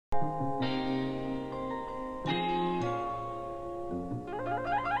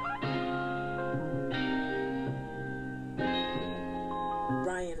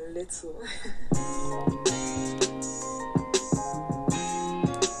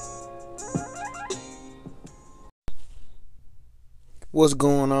What's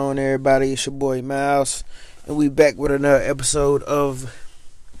going on, everybody? It's your boy Miles, and we back with another episode of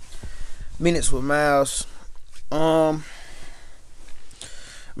Minutes with Miles.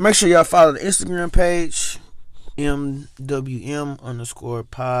 Make sure y'all follow the Instagram page, MWM_pod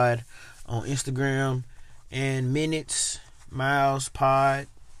on Instagram, and Minutes Miles Pod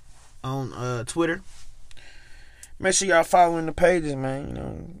on Twitter. Make sure y'all following the pages, man. You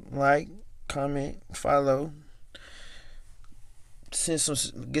know, like, comment, follow. Get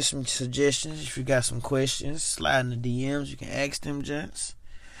some suggestions. If you got some questions, slide in the DMs. You can ask them, gents.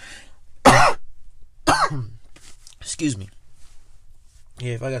 Excuse me.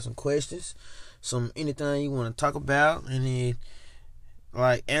 Yeah, if I got some questions, anything you want to talk about, any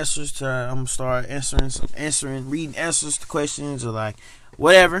like answers to, I'm gonna start reading answers to questions or like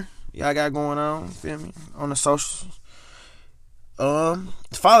whatever y'all got going on. Feel me on the socials.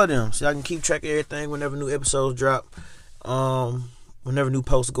 Follow them so y'all can keep track of everything whenever new episodes drop. Whenever new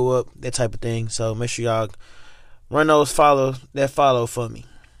posts go up, that type of thing. So make sure y'all run those follow for me.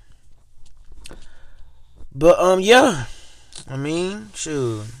 But yeah, I mean,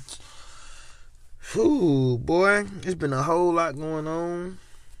 shoot, boy, it's been a whole lot going on.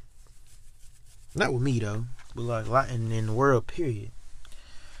 Not with me though, but like a lot in the world. Period.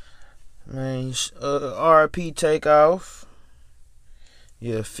 Man, RP Takeoff.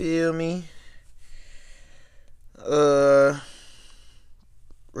 You feel me?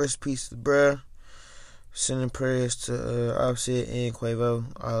 Rest in peace to bruh. Sending prayers to Offset and Quavo,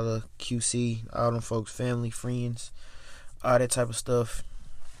 all the QC, all them folks, family, friends, all that type of stuff.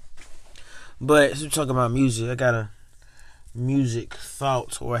 But as we're talking about music, I got a music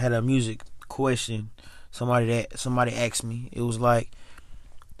thought, or I had a music question. Somebody asked me. It was like,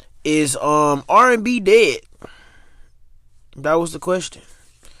 is R&B dead? That was the question.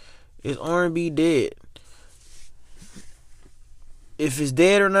 Is R&B dead? If it's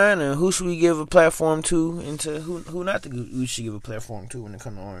dead or not, and who should we give a platform to, and to who not we should give a platform to when it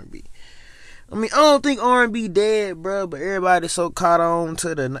comes to R&B. I mean, I don't think R&B dead, bro, but everybody's so caught on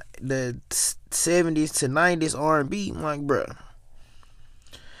to the 70s to 90s R&B. I'm like, bro,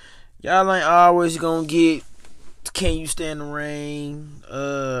 y'all ain't always gonna get Can You Stand the Rain,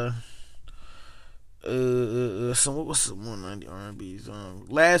 what's some 190 R&B's,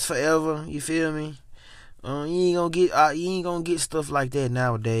 Last Forever, you feel me? You ain't gonna get stuff like that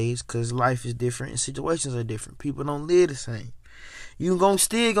nowadays, cause life is different and situations are different. People don't live the same. You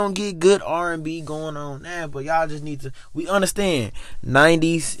still gonna get good R&B going on now, but y'all just need to. We understand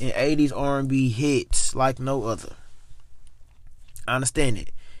 90s and 80s R&B hits like no other. I understand it.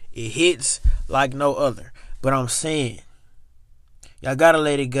 It hits like no other. But I'm saying, y'all gotta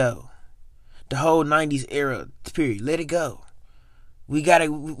let it go. The whole 90s era period, let it go. We gotta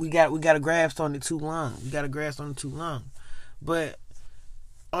grasp on it too long. But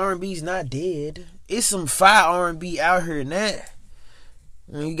R&B's not dead. It's some fire R&B out here now.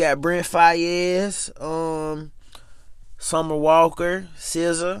 You got Brent Faiyaz, Summer Walker,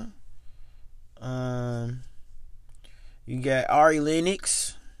 SZA. You got Ari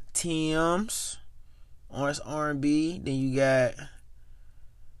Lennox, Tim's, R&B. Then you got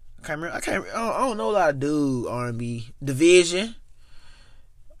I don't know a lot of dude R&B. Division.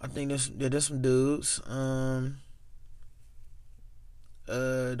 I think there's some dudes. The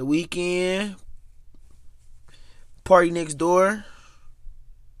Weeknd, Party Next Door.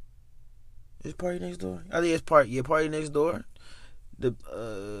 Is Party Next Door? I think it's Party Next Door. The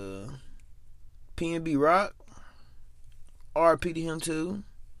PNB Rock. RP to him too.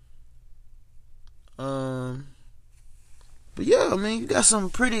 But yeah, I mean, you got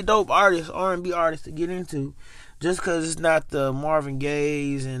some pretty dope artists, R&B artists to get into. Just because it's not the Marvin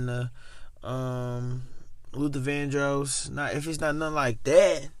Gaye's and the Luther Vandross, if it's not nothing like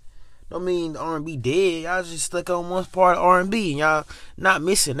that, don't mean R&B dead. Y'all just stuck on one part of R&B, and y'all not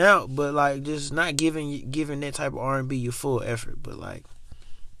missing out, but like just not giving that type of R&B your full effort. But like,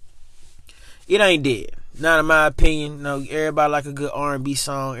 it ain't dead. Not in my opinion. No, everybody like a good R&B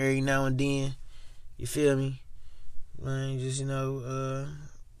song every now and then. You feel me? Man, just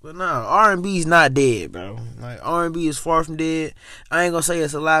But no, R&B's not dead, bro. Like, R&B is far from dead. I ain't gonna say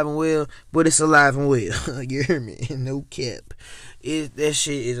it's alive and well, but it's alive and well. You hear me? No cap. That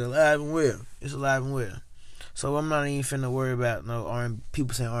shit is alive and well. It's alive and well. So I'm not even finna worry about no R&B.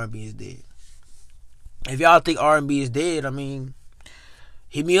 People saying R&B is dead. If y'all think R&B is dead, I mean,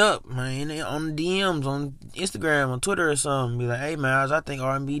 hit me up, man, on the DMs, on Instagram, on Twitter or something. Be like, hey, Miles, I think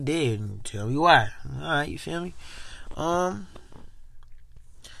R&B dead. And tell me why. Alright, you feel me?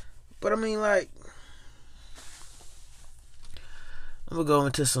 But I mean, like, I'm gonna go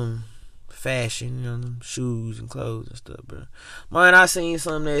into some fashion, shoes and clothes and stuff, bro. Man, I seen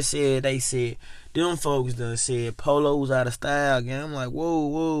something that said them folks done said Polo was out of style again. I'm like, whoa.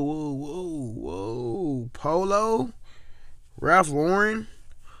 Polo? Ralph Lauren?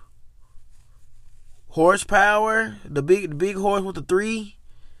 Horsepower? The big horse with the 3?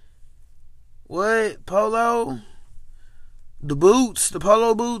 What? Polo? The boots? The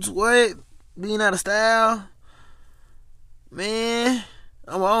Polo boots? What? Being out of style? Man,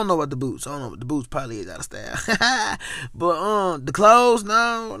 I don't know about the boots. I don't know, but the boots probably is out of style. But the clothes,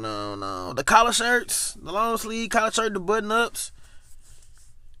 no. The collar shirts, the long sleeve collar shirt, the button ups.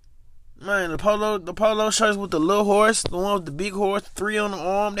 Man, the polo shirts with the little horse, the one with the big horse, 3 on the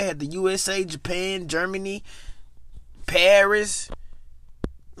arm. They had the USA, Japan, Germany, Paris.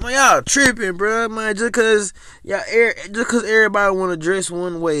 Man, y'all tripping, bro. Man, just cause everybody want to dress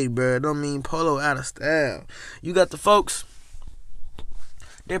one way, bro, don't mean Polo out of style. You got the folks.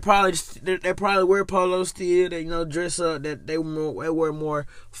 They probably wear Polo still. They dress up. That they wear more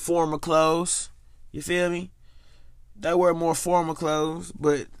formal clothes. You feel me? They wear more formal clothes,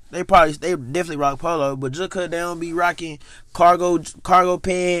 but they definitely rock Polo. But just cause they don't be rocking cargo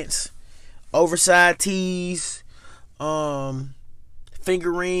pants, oversized tees,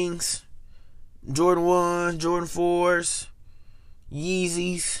 finger rings, Jordan 1s, Jordan 4s,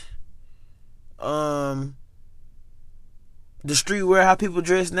 Yeezys, the streetwear, how people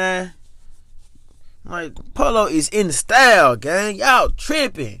dress now. Like, Polo is in style, gang. Y'all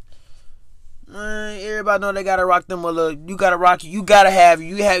tripping. Man, everybody know they gotta rock them. You gotta have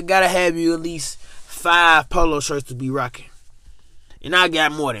you at least 5 Polo shirts to be rocking. And I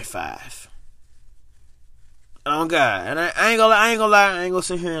got more than 5. Oh God. And I ain't gonna lie. I ain't gonna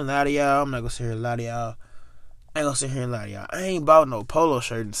sit here and lie to y'all. I'm not gonna sit here and lie to y'all. I ain't bought no Polo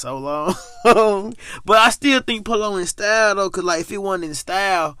shirt in so long. But I still think Polo in style though, cause like if it wasn't in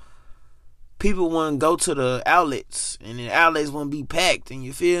style, people wouldn't go to the outlets, and the outlets wouldn't be packed. And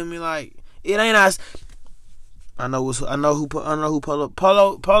you feel me? Like, it ain't us. I know who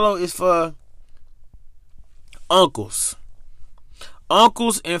Polo is for. Uncles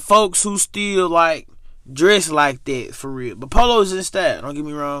and folks who still like dress like that for real. But Polo is in style, don't get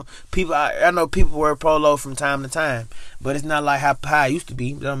me wrong. I know people wear Polo from time to time, but it's not like how it used to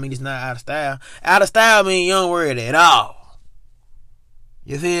be. That don't mean it's not out of style. Out of style mean you don't wear it at all.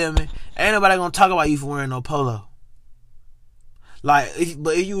 You feel me? Ain't nobody gonna talk about you for wearing no Polo. Like,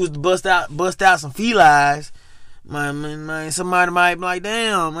 but if you was to bust out some felines, man, somebody might be like,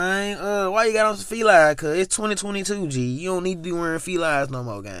 damn, man, why you got on some felines? Cause it's 2022, G. You don't need to be wearing felines no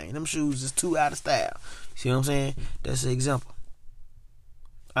more, gang. Them shoes is too out of style. See what I'm saying? That's an example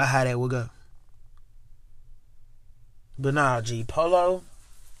of how that would go. But nah, G, Polo,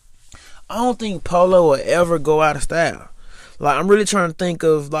 I don't think Polo will ever go out of style. Like, I'm really trying to think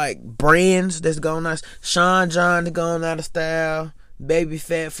of like brands that's going out. Sean John is going out of style. Baby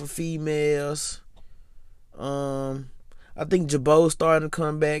Fat for females. I think Jabot's starting to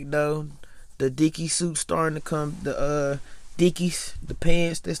come back though. The Dickie suit starting to come. The Dickies, the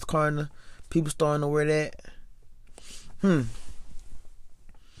pants, that's kind of people starting to wear that. I'm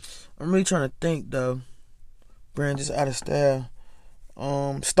really trying to think though. Brand just out of style.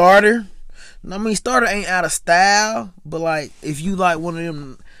 Starter. I mean, Starter ain't out of style, but like if you like one of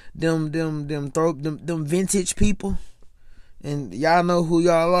them vintage people, and y'all know who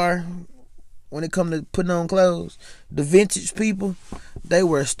y'all are when it come to putting on clothes, the vintage people, they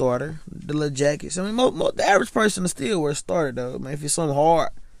wear Starter, the little jackets. I mean, the average person will still wear Starter though. Man, if it's something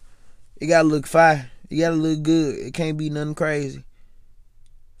hard, it gotta look fire. It gotta look good. It can't be nothing crazy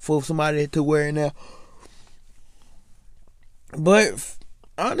for somebody to wear it now. But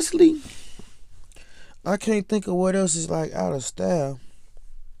honestly, I can't think of what else is like out of style.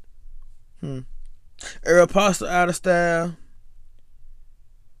 Aeropostale out of style.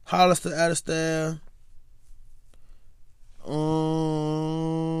 Hollister out of style.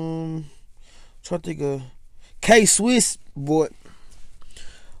 Try to think of K-Swiss, boy.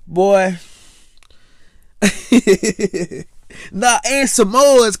 Nah, and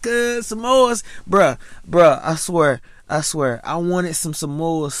Samoas, cuz Samoas, bruh, I swear, I wanted some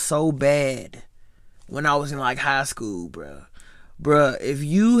Samoas so bad when I was in like high school, bruh. If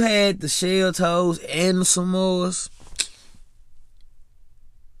you had the shell toes and the Samoas,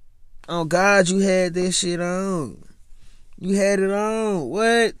 oh God, you had that shit on. You had it on.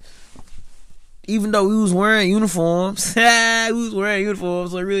 What? Even though we was wearing uniforms, so it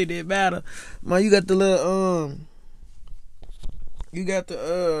really didn't matter. Man, you got the little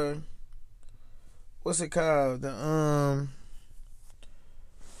what's it called? The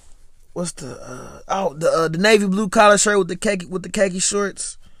the navy blue collar shirt with the khaki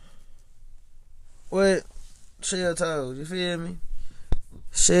shorts. What? Shell toes, you feel me?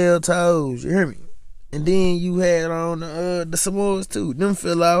 Shell toes, you hear me? And then you had on the Samoas too. Them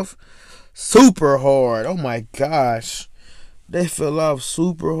fell off super hard. Oh my gosh. They fell off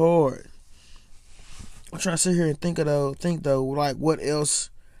super hard. I'm trying to sit here and think though, like what else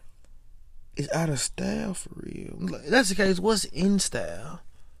is out of style for real? If that's the case, what's in style?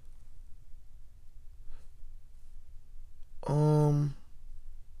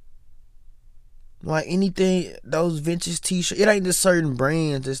 Like anything, those vintage t-shirts, it ain't just certain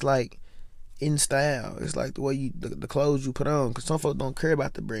brands, it's like in style. It's like the way you, the clothes you put on, because some folks don't care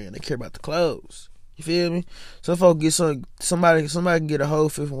about the brand, they care about the clothes. You feel me? Some folks get somebody can get a whole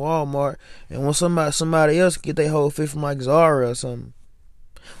fit from Walmart, and when somebody else get their whole fit from like Zara or something.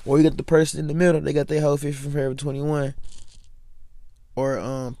 Or you get the person in the middle, they got their whole fit from Forever 21. Or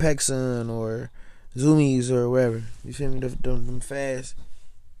PacSun or Zoomies or wherever. You feel me?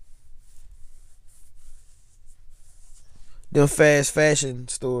 Them fast fashion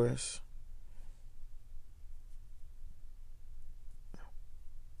stores.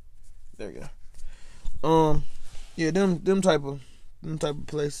 There we go. Yeah, them type of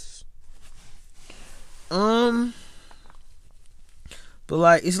places. But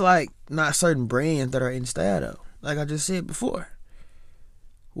like it's like not certain brands that are in style though. Like I just said before.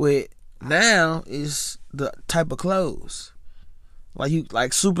 With now is the type of clothes.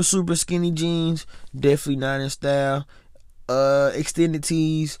 Like super skinny jeans, definitely not in style. Extended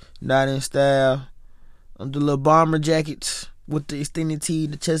tees, not in style. The little bomber jackets with the extended tee,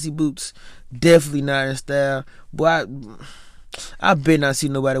 the Chelsea boots, definitely not in style. Boy, I bet not see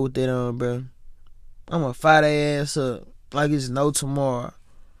nobody with that on, bro. I'm gonna fire their ass up like it's no tomorrow.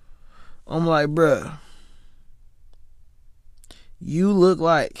 I'm like, bro, you look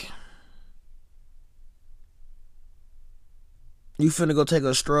like you finna go take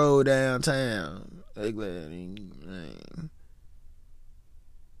a stroll downtown. Like mine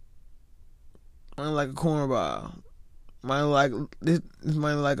like a cornball. Mine like this.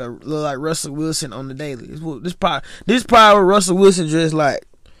 Mine like look like Russell Wilson on the daily. This probably Russell Wilson dressed like.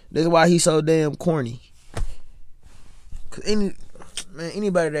 That's why he's so damn corny. Cause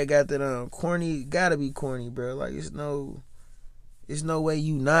anybody that got that corny gotta be corny, bro. Like it's no way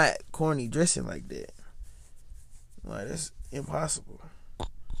you not corny dressing like that. Like that's impossible.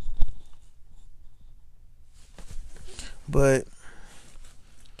 But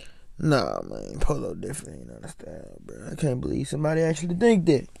nah, man, Polo definitely ain't on the style, bro. I can't believe somebody actually think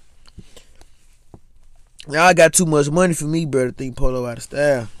that. Y'all got too much money for me, bro, to think Polo out of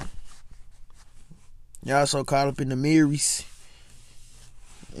style. Y'all so caught up in the mirrors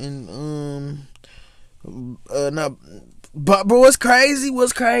and not. But bro, what's so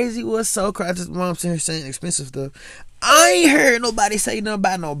crazy? Why I'm sitting here saying expensive stuff. I ain't heard nobody say nothing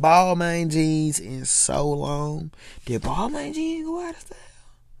about no Balmain jeans in so long. Did Balmain jeans go out of style?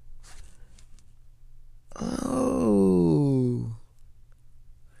 Oh.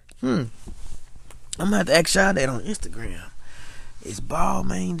 I'm gonna have to ask y'all that on Instagram. Is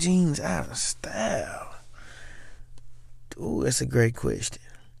Balmain jeans out of style? Ooh, that's a great question.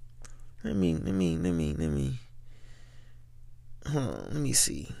 Let me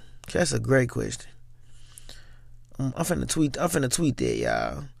see. That's a great question. I'm finna tweet that,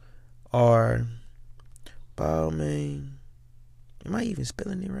 y'all. Or Balmain. Am I even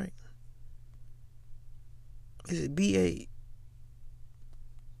spelling it right? Is it B-A?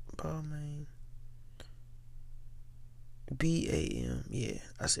 Balmain. B-A-M. Yeah,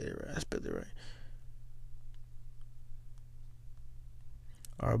 I said it right. I spelled it right.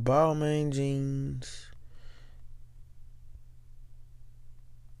 Are Balmain jeans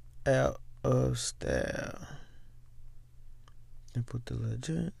out of style? And put the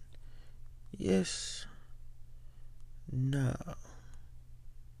legend. Yes. No.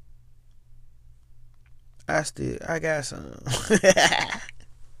 I got some.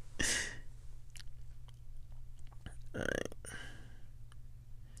 Alright.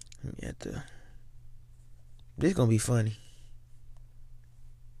 Let me have to. This gonna be funny.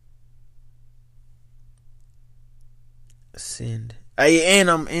 Send. And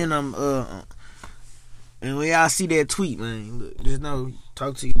when y'all see that tweet, man, look, just know,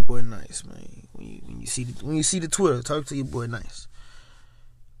 talk to your boy nice, man. When you see the Twitter, talk to your boy nice.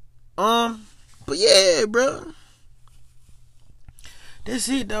 But yeah, bro. That's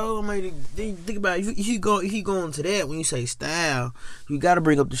it, though. I mean, think about it. If you go into that, when you say style, you gotta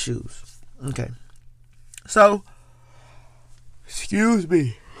bring up the shoes. Okay. So, excuse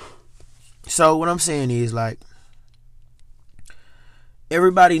me. So what I'm saying is, like,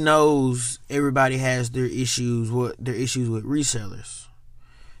 everybody knows everybody has their issues with resellers.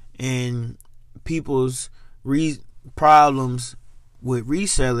 And people's problems with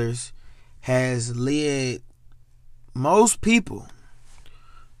resellers has led most people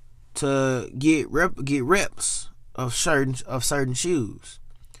to get reps of certain shoes.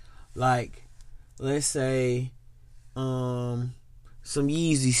 Like, let's say some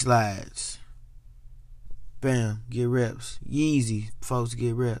Yeezy slides. Bam, get reps. Yeezy folks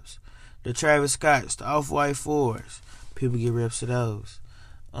get reps. The Travis Scotts, the Off-White 4s, people get reps of those.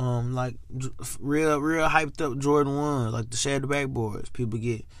 Like real hyped up Jordan 1s, like the Shadow Backboards, people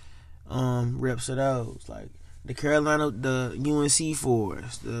get reps of those. Like the UNC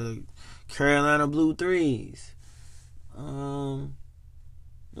 4s, the Carolina Blue 3s.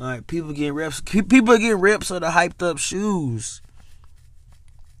 Like people get reps of the hyped up shoes.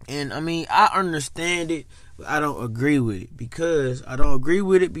 And I mean, I understand it, but I don't agree with it because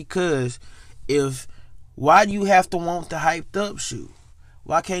why do you have to want the hyped up shoe?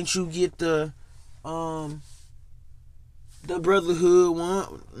 Why can't you get the Brotherhood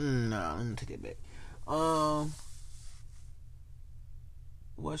one? Nah, let me take it back.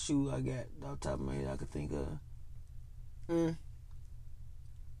 What shoe I got off the top of my head I could think of?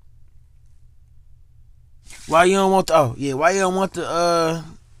 Why you don't want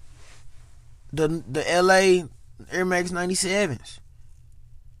the LA Air Max 97s?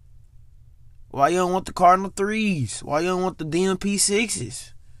 Why you don't want the Cardinal 3s? Why you don't want the DMP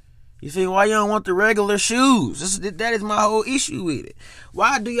 6s? You see, why you don't want the regular shoes? That is my whole issue with it.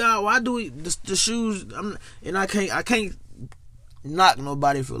 Why do the shoes? I can't knock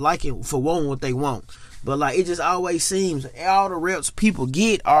nobody for wanting what they want, but like it just always seems all the reps people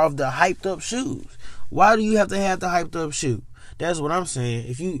get are of the hyped up shoes. Why do you have to have the hyped up shoe? That's what I'm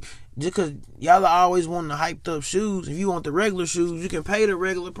saying. Just because y'all are always wanting the hyped up shoes, if you want the regular shoes, you can pay the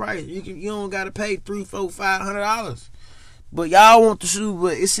regular price. You don't gotta pay $300, $400, $500. But y'all want the shoe,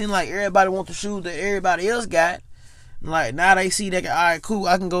 but it seems like everybody want the shoes that everybody else got. Like now they see that, all right, cool,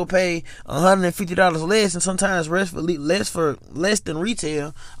 I can go pay $150 less, and sometimes less than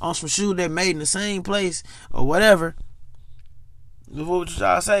retail on some shoes that made in the same place or whatever. What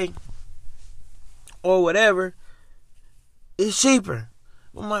y'all say? Or whatever. It's cheaper.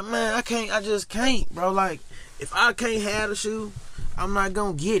 I'm like, man, I just can't, bro. Like, if I can't have the shoe, I'm not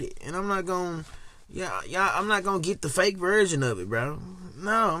gonna get it, and I'm not gonna get the fake version of it, bro.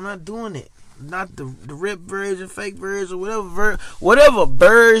 No, I'm not doing it. Not the rip version, fake version, whatever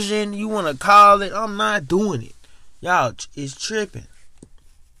version you want to call it. I'm not doing it. Y'all is tripping.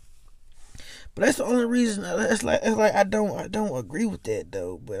 But that's the only reason. It's like I don't agree with that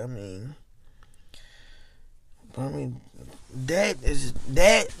though. But I mean, that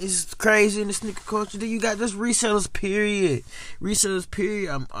is crazy in the sneaker culture. Then you got this resellers period.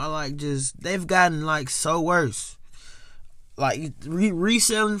 I like they've gotten like so worse. Like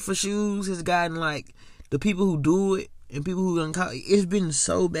reselling for shoes has gotten like the people who do it and people who don't call it, it's been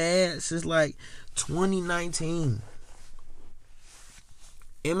so bad since like 2019.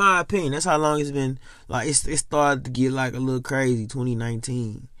 In my opinion, that's how long it's been. Like it started to get like a little crazy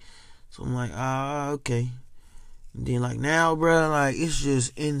 2019. So I'm like, okay. And then like now, bro, like it's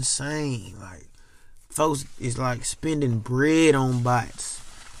just insane. Like folks is like spending bread on bots.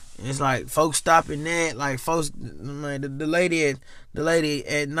 And it's like folks stopping that. Like folks, like the lady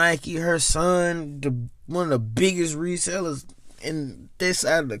at Nike, her son, one of the biggest resellers in this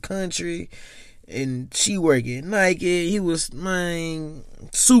side of the country, and she work at Nike. He was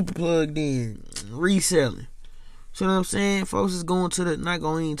super plugged in reselling. See what I'm saying? Folks is not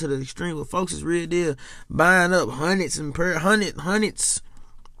going into the extreme, but folks is real deal buying up hundreds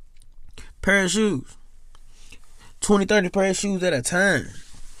pair of shoes, 20, 30 pair of shoes at a time.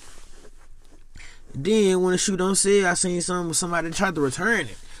 Then when the shoe don't sell, I seen somebody tried to return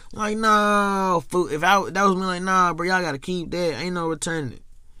it. Like, no, fool. If that was me, like, nah, bro, y'all gotta keep that. Ain't no returning it.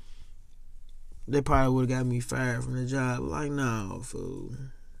 They probably would have got me fired from the job. Like, no, fool.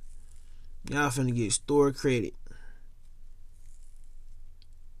 Y'all finna get store credit.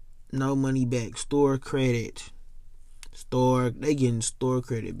 No money back. Store credit. They getting store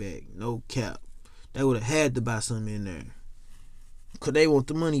credit back. No cap. They would have had to buy something in there. Cause they want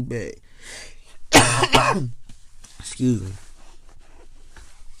the money back. Excuse me.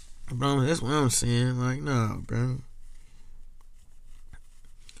 Bro, that's what I'm saying. Like, nah, bro.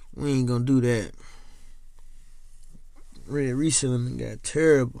 We ain't gonna do that. Reselling got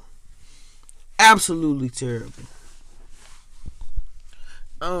terrible. Absolutely terrible.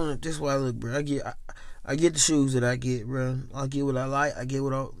 I don't know. This is why I look, bro. I get the shoes that I get, bro. I get what I like. I get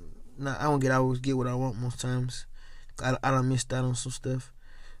what I always get what I want most times. I done missed out on some stuff.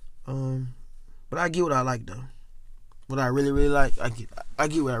 But I get what I like though. What I really like, I get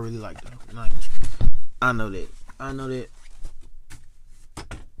what I really like though. I know that.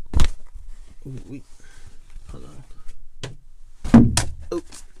 Ooh, hold on. Oh,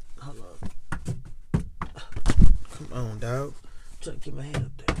 hold on. Come on, dog. I'm trying to get my hand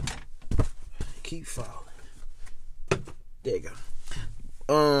up there. Keep falling. There you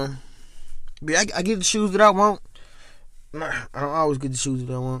go. But I get the shoes that I want. Nah, I don't always get the shoes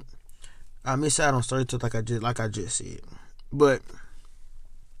that I want. I miss out on certain stuff like I just said. But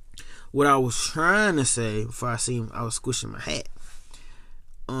what I was trying to say before I was squishing my hat,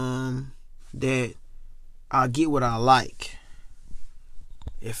 that I get what I like.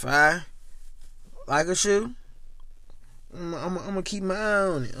 If I like a shoe, I'm gonna keep my eye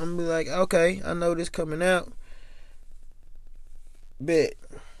on it. I'm gonna be like, okay, I know this coming out. Bet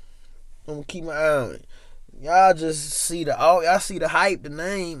I'm gonna keep my eye on it. Y'all just see y'all see the hype, the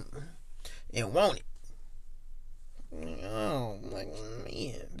name, and want it. Oh, like,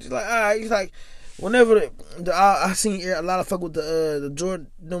 man, just like, all right, it's like whenever I seen a lot of fuck with the Jordan,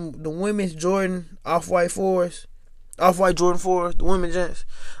 the women's Jordan off-white Jordan 4s, the women gents.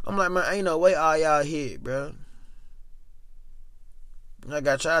 I'm like, man, ain't no way all y'all hit, bro. I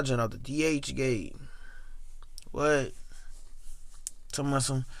got y'all jumping off the DH gate. What? Talking about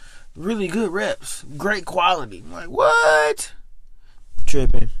some really good reps, great quality. I'm like, what?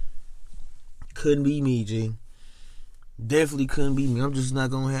 Tripping. Couldn't be me, G. Definitely couldn't be me. I'm just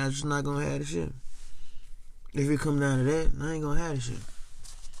not gonna have the shit. If it come down to that, I ain't gonna have the shit.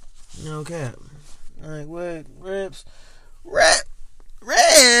 No cap. Like, what? Reps.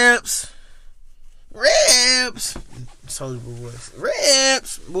 Soldier voice.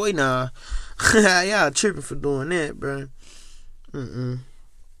 Reps. Boy, nah. Y'all tripping for doing that, bro.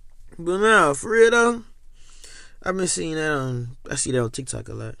 But now, for real though, I've been seeing that I see that on TikTok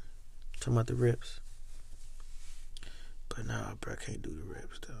a lot. Talking about the reps. But nah, bro, I can't do the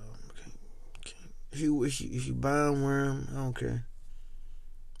reps though. Can't. If you buy them, wear them, I don't care.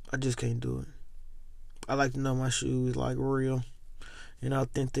 I just can't do it. I like to know my shoes like real and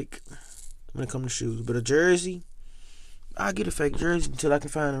authentic when it comes to shoes. But a jersey, I'll get a fake jersey until I can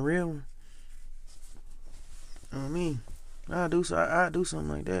find a real one. You know what I mean? I'll do something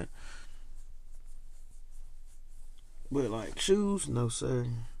like that. But like shoes, no sir.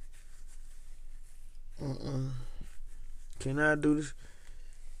 Cannot do this.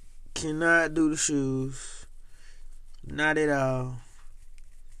 Cannot do the shoes. Not at all.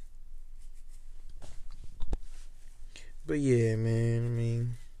 But yeah, man. I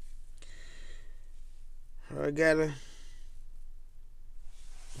mean, I gotta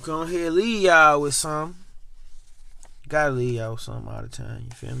go ahead and leave y'all with some. Gotta leave y'all with something all the time.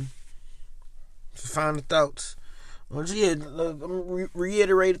 You feel me? So final thoughts. Well, yeah, I'm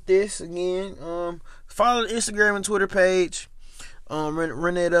reiterated this again. Follow the Instagram and Twitter page.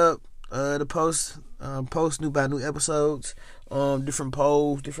 Run it up. The post new episodes. Different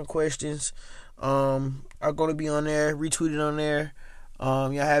polls, different questions. Are gonna be on there, retweeted on there.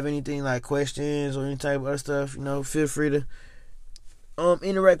 Y'all have anything like questions or any type of other stuff, feel free to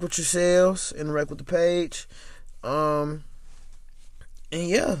interact with yourselves, interact with the page. And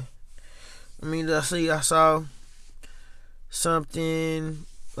yeah. I mean, I saw something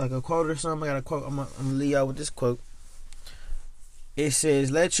like a quote or something. I got a quote. I'm gonna leave y'all with this quote. It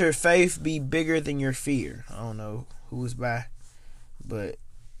says, "Let your faith be bigger than your fear." I don't know who it's by, but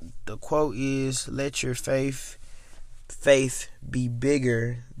the quote is, "Let your faith be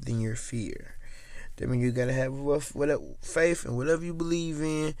bigger than your fear." That means you gotta have faith in whatever you believe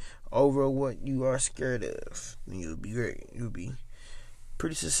in over what you are scared of. And you'll be great. You'll be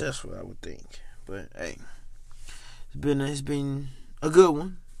pretty successful, I would think. But hey, it's been a good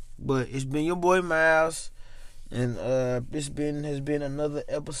one. But it's been your boy Miles, and this has been another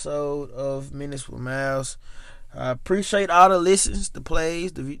episode of Minutes with Miles. I appreciate all the listens, the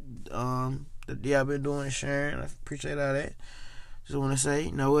plays, that y'all been doing and sharing. I appreciate all that. Just want to say,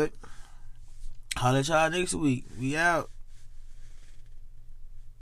 you know what? Holla at y'all next week. We out.